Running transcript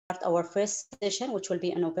our first session, which will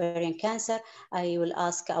be on ovarian cancer. I will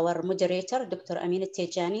ask our moderator, Dr. Amin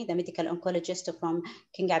Tejani, the medical oncologist from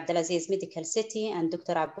King Abdulaziz Medical City, and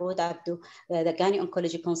Dr. Aboud Abdu, the gynae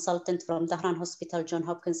oncology consultant from Dahran Hospital, John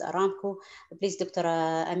Hopkins, Aramco. Please, Dr.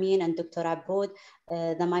 Amin and Dr. Aboud,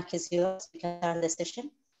 the mic is yours. You can start the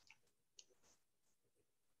session.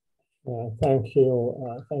 Thank you,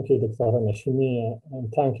 Dr. Nashimi,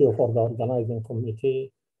 and thank you for the organizing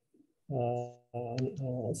committee.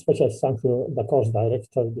 Special thank you the course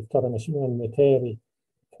director, Dr. Nashimi Meteri,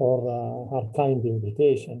 for her kind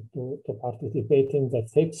invitation to participate in the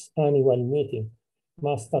 6th annual meeting,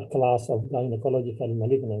 Masterclass of Gynecological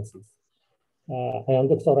Malignancies. I am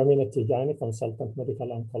Dr. Amin Tijani, consultant medical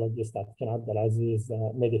oncologist at King Abdulaziz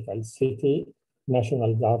Medical City,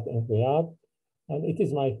 National Guard in Riyadh. And it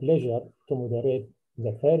is my pleasure to moderate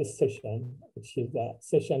the first session, which is the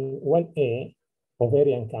session 1A,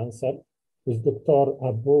 ovarian cancer, with Dr.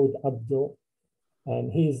 Aboud Abdu.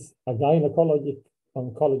 And he's a gynecologic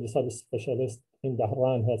oncology subspecialist in the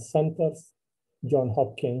Dahran Health Centers, John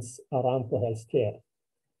Hopkins, Aramco Healthcare.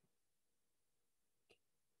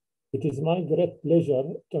 It is my great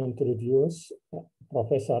pleasure to introduce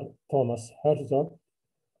Professor Thomas Herzog.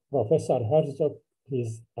 Professor Herzog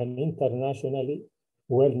is an internationally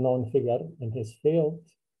well-known figure in his field.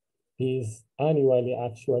 He is annually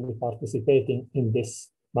actually participating in this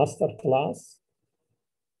masterclass.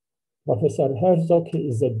 Professor Herzog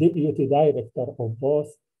is the deputy director of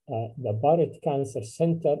both the Barrett Cancer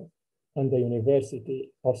Center and the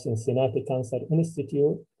University of Cincinnati Cancer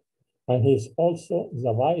Institute, and he is also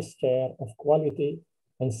the vice chair of quality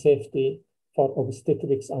and safety for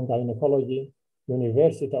obstetrics and gynecology,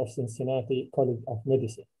 University of Cincinnati College of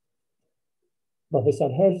Medicine. Professor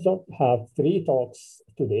Herzog has 3 talks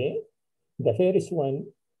today. The first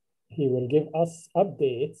one, he will give us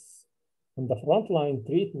updates on the frontline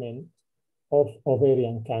treatment of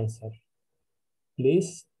ovarian cancer.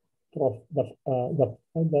 Please, Prof, the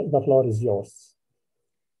floor is yours.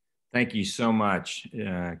 Thank you so much.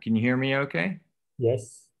 Can you hear me okay?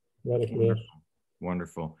 Yes, very clear.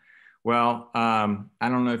 Wonderful. Well, I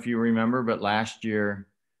don't know if you remember, but last year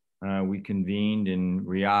we convened in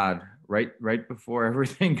Riyadh right before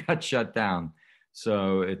everything got shut down.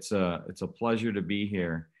 So it's a pleasure to be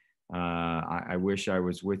here. I wish I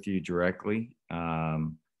was with you directly.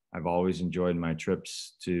 I've always enjoyed my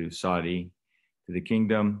trips to Saudi, to the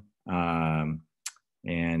kingdom,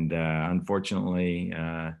 and unfortunately,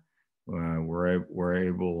 we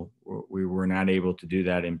were not able to do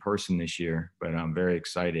that in person this year. But I'm very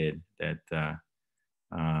excited that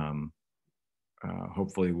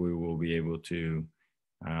hopefully we will be able to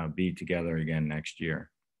be together again next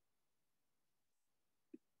year.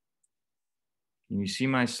 Can you see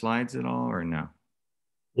my slides at all or no?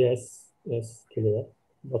 Yes, clear.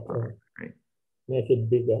 Okay. Great. Make it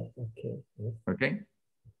bigger. Okay. Yes. Okay.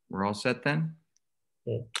 We're all set then?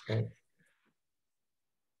 Yeah. Thanks.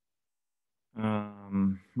 I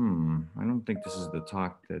don't think this is the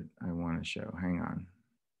talk that I want to show. Hang on.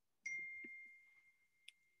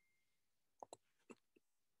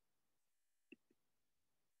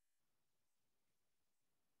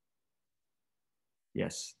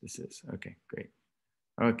 Yes, this is. Okay, great.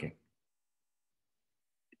 Okay.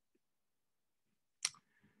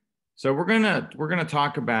 So we're gonna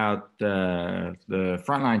talk about the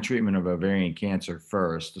frontline treatment of ovarian cancer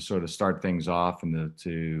first, to sort of start things off and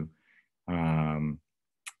to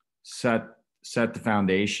set the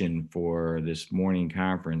foundation for this morning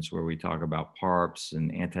conference where we talk about PARPs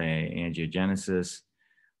and anti-angiogenesis,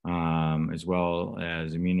 as well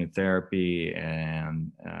as immunotherapy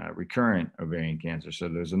and recurrent ovarian cancer. So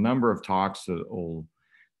there's a number of talks that will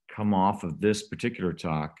come off of this particular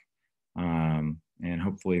talk, and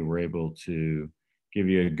hopefully we're able to give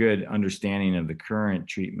you a good understanding of the current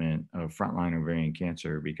treatment of frontline ovarian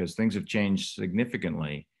cancer, because things have changed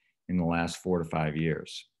significantly in the last 4 to 5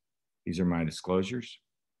 years. These are my disclosures.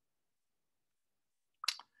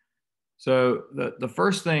 So the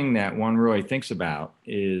first thing that one really thinks about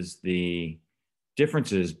is the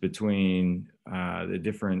differences between the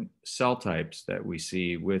different cell types that we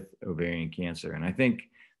see with ovarian cancer. And I think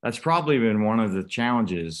that's probably been one of the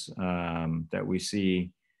challenges that we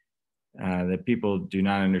see that people do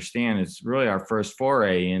not understand. It's really our first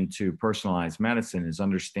foray into personalized medicine, is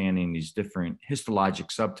understanding these different histologic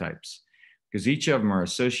subtypes, because each of them are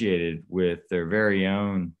associated with their very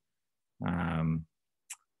own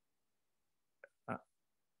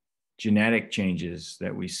genetic changes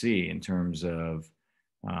that we see in terms of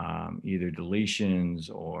either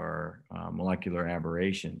deletions or molecular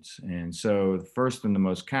aberrations. And so the first and the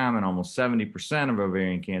most common, almost 70% of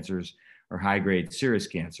ovarian cancers, or high-grade serous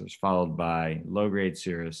cancers, followed by low-grade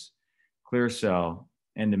serous, clear cell,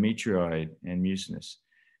 endometrioid, and mucinous.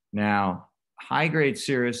 Now, high-grade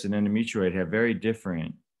serous and endometrioid have very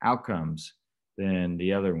different outcomes than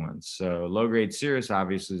the other ones. So low-grade serous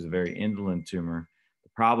obviously is a very indolent tumor. The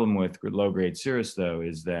problem with low-grade serous, though,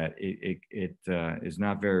 is that it is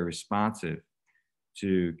not very responsive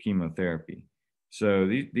to chemotherapy. So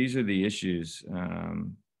these are the issues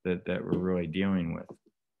that we're really dealing with.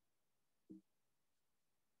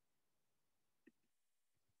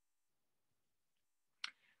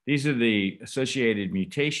 These are the associated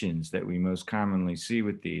mutations that we most commonly see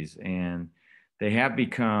with these, and they have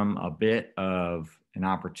become a bit of an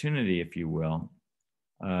opportunity, if you will,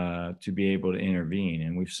 to be able to intervene.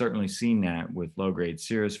 And we've certainly seen that with low-grade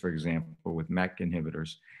serous, for example, with MEK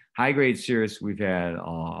inhibitors. High-grade serous, we've had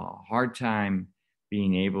a hard time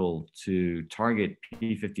being able to target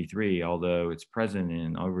p53, although it's present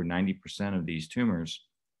in over 90% of these tumors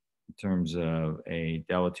in terms of a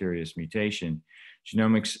deleterious mutation.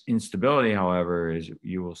 Genomic instability, however, as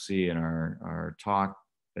you will see in our talk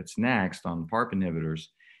that's next on PARP inhibitors,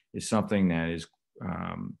 is something that is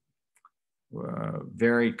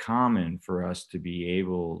very common for us to be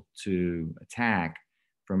able to attack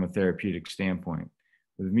from a therapeutic standpoint.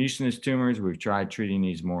 With mucinous tumors, we've tried treating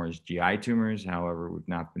these more as GI tumors. However, we've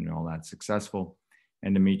not been all that successful.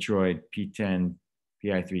 Endometrioid, P10,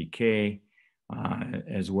 PI3K,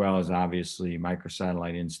 as well as obviously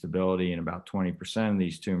microsatellite instability in about 20% of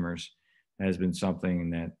these tumors has been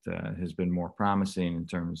something that has been more promising in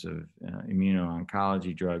terms of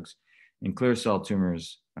immuno-oncology drugs. In clear cell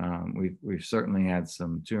tumors, we've certainly had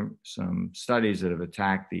some studies that have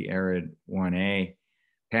attacked the ARID1A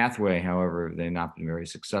pathway. However, they've not been very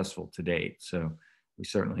successful to date. So we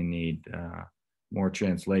certainly need more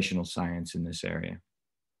translational science in this area.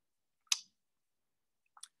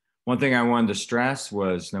 One thing I wanted to stress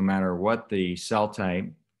was no matter what the cell type,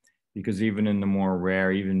 because even in the more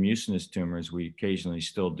rare, even mucinous tumors, we occasionally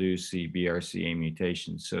still do see BRCA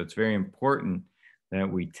mutations. So it's very important that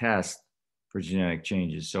we test for genetic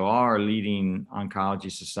changes. So all our leading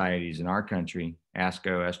oncology societies in our country,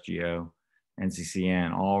 ASCO, SGO,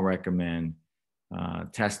 NCCN, all recommend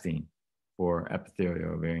testing for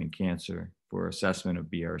epithelial ovarian cancer for assessment of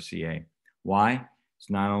BRCA. Why?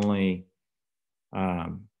 It's not only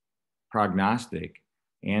prognostic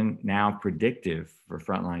and now predictive for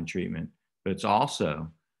frontline treatment, but it's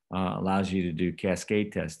also allows you to do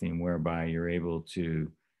cascade testing whereby you're able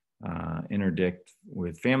to interdict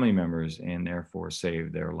with family members and therefore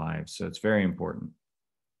save their lives. So it's very important.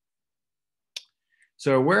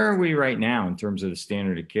 So where are we right now in terms of the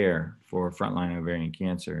standard of care for frontline ovarian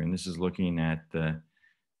cancer? And this is looking at the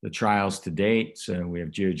trials to date. So we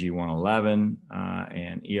have GOG 111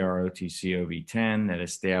 and EROTC-OV10 that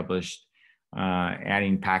established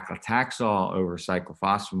adding paclitaxel over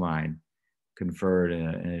cyclophosphamide conferred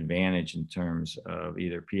an advantage in terms of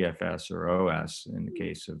either PFS or OS in the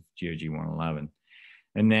case of GOG 111.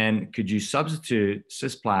 And then could you substitute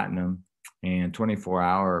cisplatin and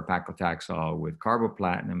 24-hour paclitaxel with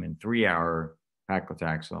carboplatin and 3-hour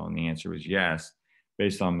paclitaxel? And the answer was yes,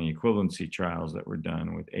 based on the equivalency trials that were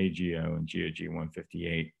done with AGO and GOG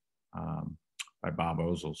 158 by Bob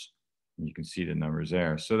Ozels. And you can see the numbers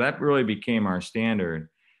there. So that really became our standard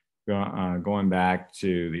going back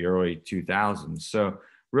to the early 2000s. So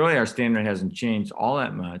really our standard hasn't changed all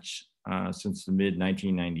that much since the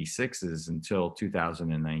mid-1996s until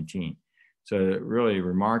 2019. So really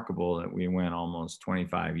remarkable that we went almost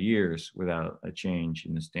 25 years without a change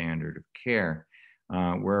in the standard of care,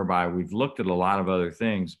 whereby we've looked at a lot of other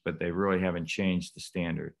things, but they really haven't changed the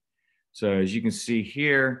standard. So as you can see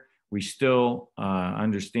here, we still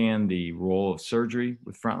understand the role of surgery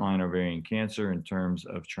with frontline ovarian cancer in terms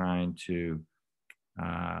of trying to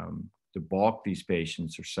bulk these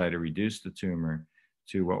patients or cytoreduce the tumor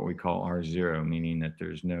to what we call R0, meaning that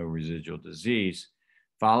there's no residual disease,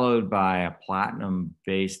 followed by a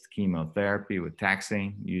platinum-based chemotherapy with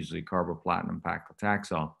taxane, usually carboplatin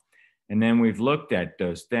paclitaxel. And then we've looked at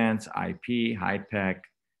dose-dense, IP, high-PEC,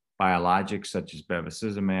 biologics such as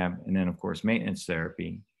bevacizumab, and then of course maintenance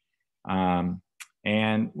therapy.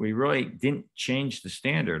 And we really didn't change the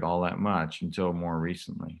standard all that much until more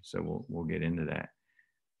recently. So we'll get into that.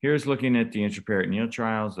 Here's looking at the intraperitoneal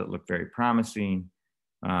trials that look very promising.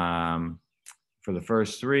 For the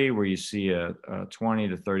first three, where you see a 20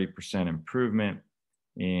 to 30% improvement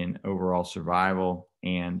in overall survival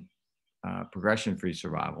and progression-free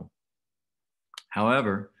survival.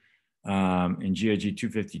 However, in GOG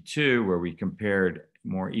 252, where we compared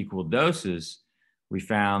more equal doses, we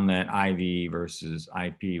found that IV versus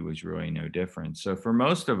IP was really no different. So for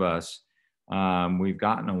most of us, we've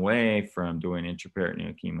gotten away from doing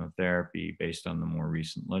intraperitoneal chemotherapy based on the more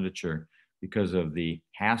recent literature because of the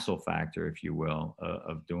hassle factor, if you will,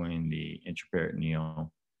 of doing the intraperitoneal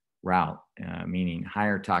route, meaning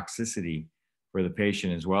higher toxicity for the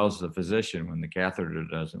patient as well as the physician when the catheter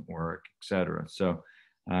doesn't work, et cetera. So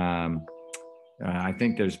I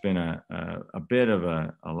think there's been a bit of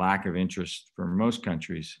a lack of interest for most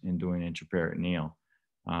countries in doing intraperitoneal.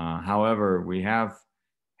 However, we have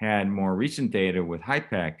had more recent data with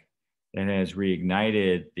HIPEC that has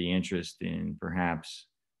reignited the interest in perhaps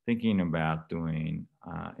thinking about doing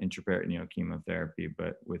intraperitoneal chemotherapy,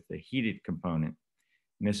 but with the heated component.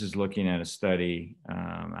 And this is looking at a study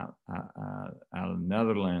out of the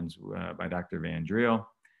Netherlands by Dr. Van Driel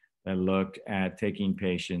that looked at taking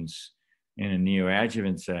patients in a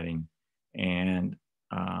neoadjuvant setting and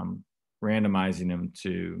randomizing them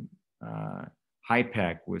to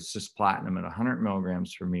HIPEC with cisplatin at 100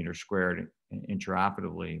 milligrams per meter squared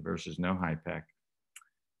intraoperatively versus no HIPEC,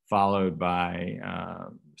 followed by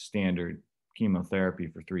standard chemotherapy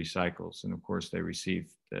for 3 cycles. And of course, they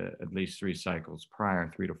received at least 3 cycles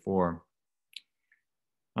prior, 3 to 4.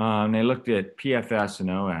 They looked at PFS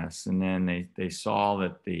and OS, and then they saw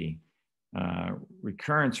that the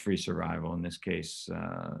recurrence-free survival, in this case,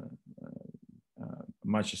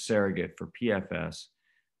 much a surrogate for PFS,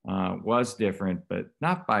 was different, but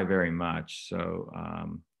not by very much. So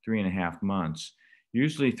 3.5 months.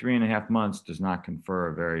 Usually 3.5 months does not confer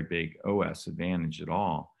a very big OS advantage at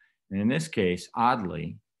all. And in this case,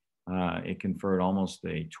 oddly, it conferred almost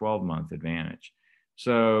a 12-month advantage.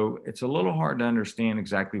 So it's a little hard to understand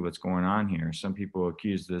exactly what's going on here. Some people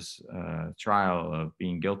accuse this trial of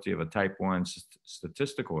being guilty of a type 1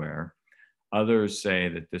 statistical error. Others say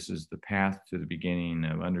that this is the path to the beginning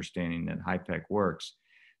of understanding that HIPEC works.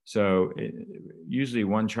 So usually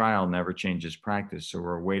one trial never changes practice. So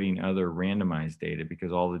we're awaiting other randomized data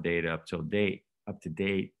because all the data up to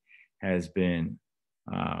date has been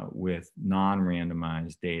with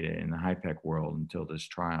non-randomized data in the HIPEC world until this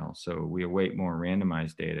trial. So we await more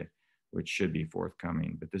randomized data, which should be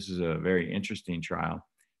forthcoming. But this is a very interesting trial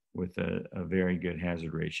with a very good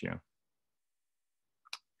hazard ratio.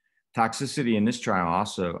 Toxicity in this trial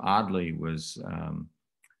also, oddly, was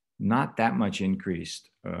not that much increased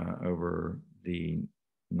over the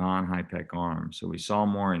non-HIPEC arm. So we saw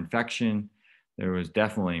more infection. There was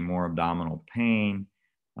definitely more abdominal pain,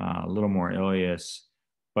 a little more ileus.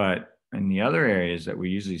 But in the other areas that we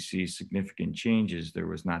usually see significant changes, there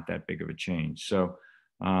was not that big of a change. So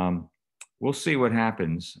we'll see what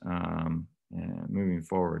happens moving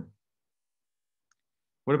forward.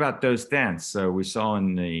 What about dose dense? So we saw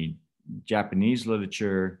in the Japanese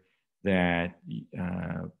literature that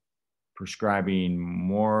prescribing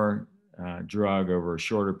more drug over a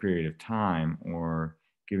shorter period of time or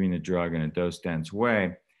giving the drug in a dose dense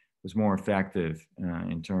way was more effective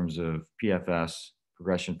in terms of PFS,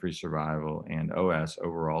 progression-free survival, and OS,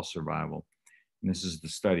 overall survival. And this is the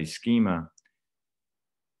study schema.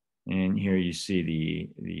 And here you see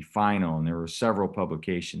the final, and there were several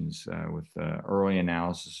publications with early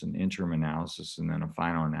analysis and interim analysis, and then a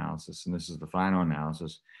final analysis. And this is the final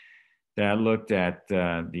analysis that looked at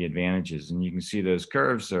the advantages. And you can see those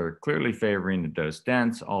curves are clearly favoring the dose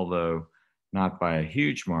dense, although not by a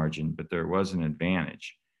huge margin, but there was an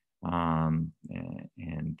advantage.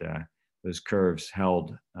 Those curves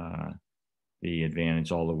held the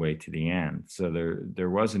advantage all the way to the end. So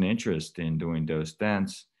there was an interest in doing dose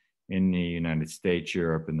dense in the United States,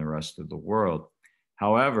 Europe, and the rest of the world.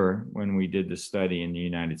 However, when we did the study in the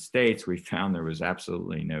United States, we found there was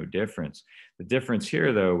absolutely no difference. The difference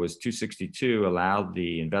here, though, was 262 allowed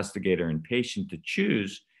the investigator and patient to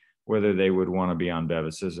choose whether they would want to be on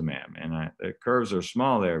bevacizumab. And the curves are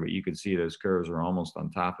small there, but you can see those curves are almost on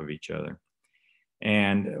top of each other.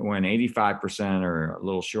 And when 85% or a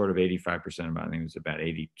little short of 85%, about, I think it was about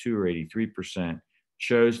 82 or 83%,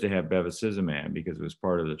 chose to have bevacizumab because it was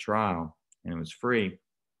part of the trial and it was free,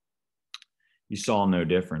 you saw no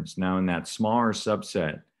difference. Now, in that smaller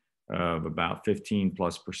subset of about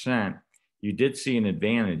 15+%, you did see an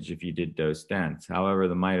advantage if you did dose dense. However,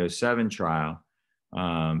 the MITO-7 trial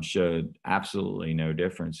showed absolutely no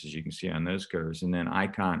difference, as you can see on those curves. And then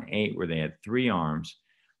ICON-8, where they had 3 arms,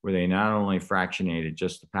 where they not only fractionated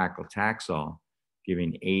just the paclitaxel,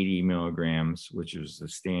 giving 80 milligrams, which was the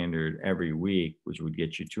standard every week, which would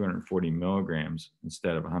get you 240 milligrams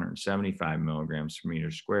instead of 175 milligrams per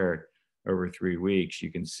meter squared over 3 weeks.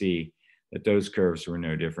 You can see that those curves were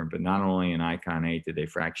no different. But not only in ICON-8 did they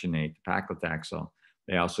fractionate the paclitaxel,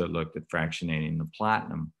 they also looked at fractionating the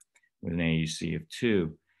platinum with an AUC of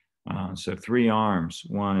 2. So 3 arms,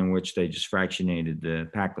 one in which they just fractionated the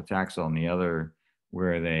paclitaxel and the other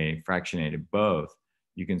where they fractionated both.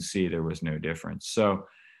 You can see there was no difference. So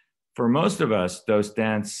for most of us, dose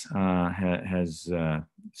dense has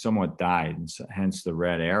somewhat died, and so, hence the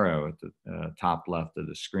red arrow at the top left of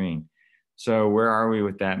the screen. So where are we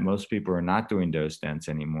with that? Most people are not doing dose dense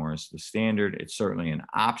anymore. It's the standard. It's certainly an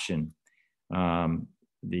option.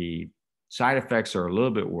 The side effects are a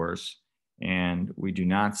little bit worse, and we do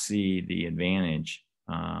not see the advantage,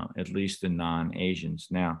 at least in non-Asians.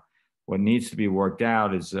 Now, what needs to be worked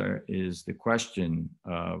out is the question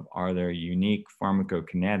of, are there unique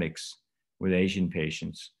pharmacokinetics with Asian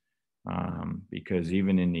patients? Because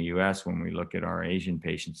even in the US, when we look at our Asian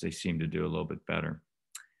patients, they seem to do a little bit better.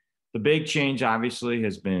 The big change, obviously,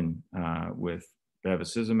 has been with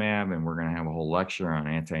bevacizumab, and we're going to have a whole lecture on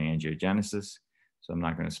anti-angiogenesis, so I'm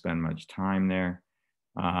not going to spend much time there.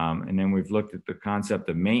 And then we've looked at the concept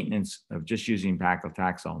of maintenance of just using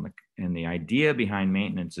paclitaxel. And the idea behind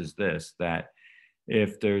maintenance is this, that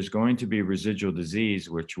if there's going to be residual disease,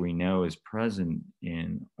 which we know is present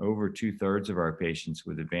in over 2/3 of our patients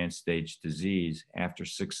with advanced stage disease after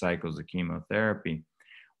 6 cycles of chemotherapy,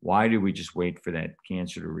 why do we just wait for that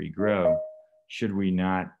cancer to regrow? Should we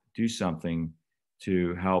not do something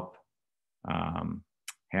to help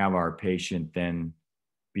have our patient then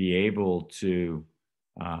be able to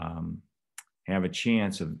have a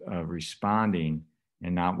chance of responding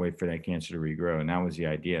and not wait for that cancer to regrow? And that was the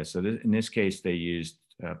idea. So in this case, they used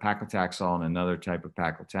paclitaxel and another type of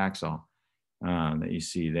paclitaxel that you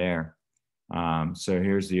see there. So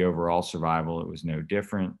here's the overall survival. It was no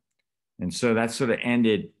different. And so that sort of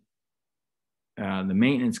ended the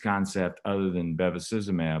maintenance concept other than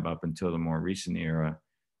bevacizumab up until the more recent era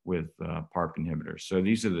with PARP inhibitors. So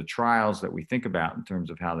these are the trials that we think about in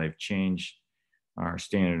terms of how they've changed our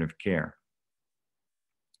standard of care.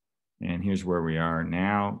 And here's where we are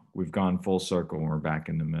now. We've gone full circle and we're back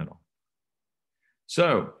in the middle.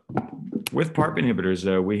 So with PARP inhibitors,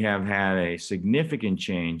 though, we have had a significant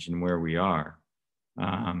change in where we are.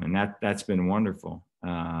 And that's been wonderful.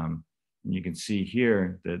 And you can see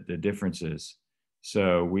here the differences.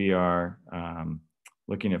 So we are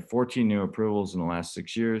looking at 14 new approvals in the last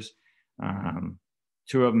 6 years.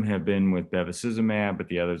 2 of them have been with bevacizumab, but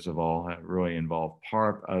the others have all really involved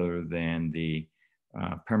PARP, other than the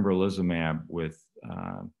pembrolizumab with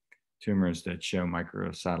tumors that show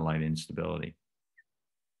microsatellite instability.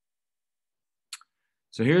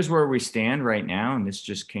 So here's where we stand right now, and this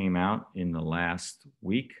just came out in the last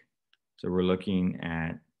week. So we're looking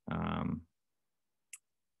at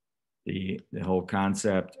the whole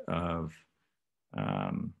concept of,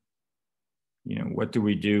 what do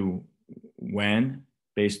we do when,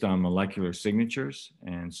 based on molecular signatures.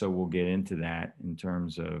 And so we'll get into that in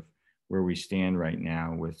terms of where we stand right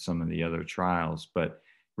now with some of the other trials, but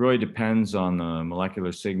really depends on the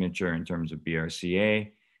molecular signature in terms of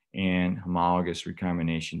BRCA and homologous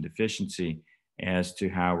recombination deficiency as to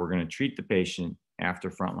how we're going to treat the patient after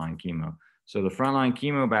frontline chemo. So the frontline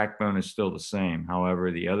chemo backbone is still the same.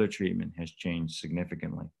 However, the other treatment has changed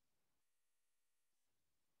significantly.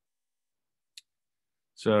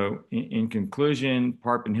 So in conclusion,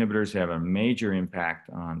 PARP inhibitors have a major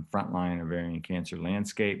impact on frontline ovarian cancer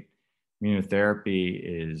landscape. Immunotherapy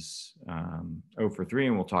is 0 for 3,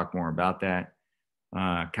 and we'll talk more about that.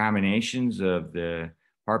 Combinations of the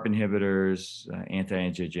PARP inhibitors,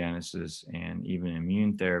 anti-angiogenesis, and even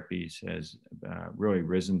immune therapies has really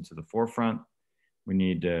risen to the forefront. We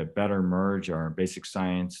need to better merge our basic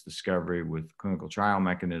science discovery with clinical trial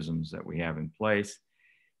mechanisms that we have in place.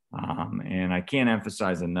 And I can't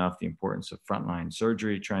emphasize enough the importance of frontline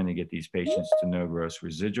surgery, trying to get these patients to no gross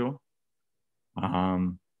residual.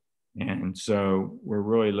 And so we're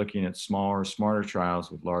really looking at smaller, smarter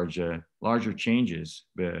trials with larger changes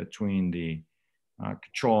between the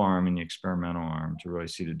control arm and the experimental arm to really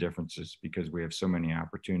see the differences, because we have so many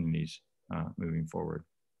opportunities moving forward.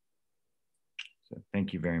 So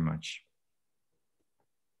thank you very much.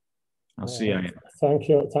 I'll see you. Thank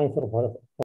you. Thank you for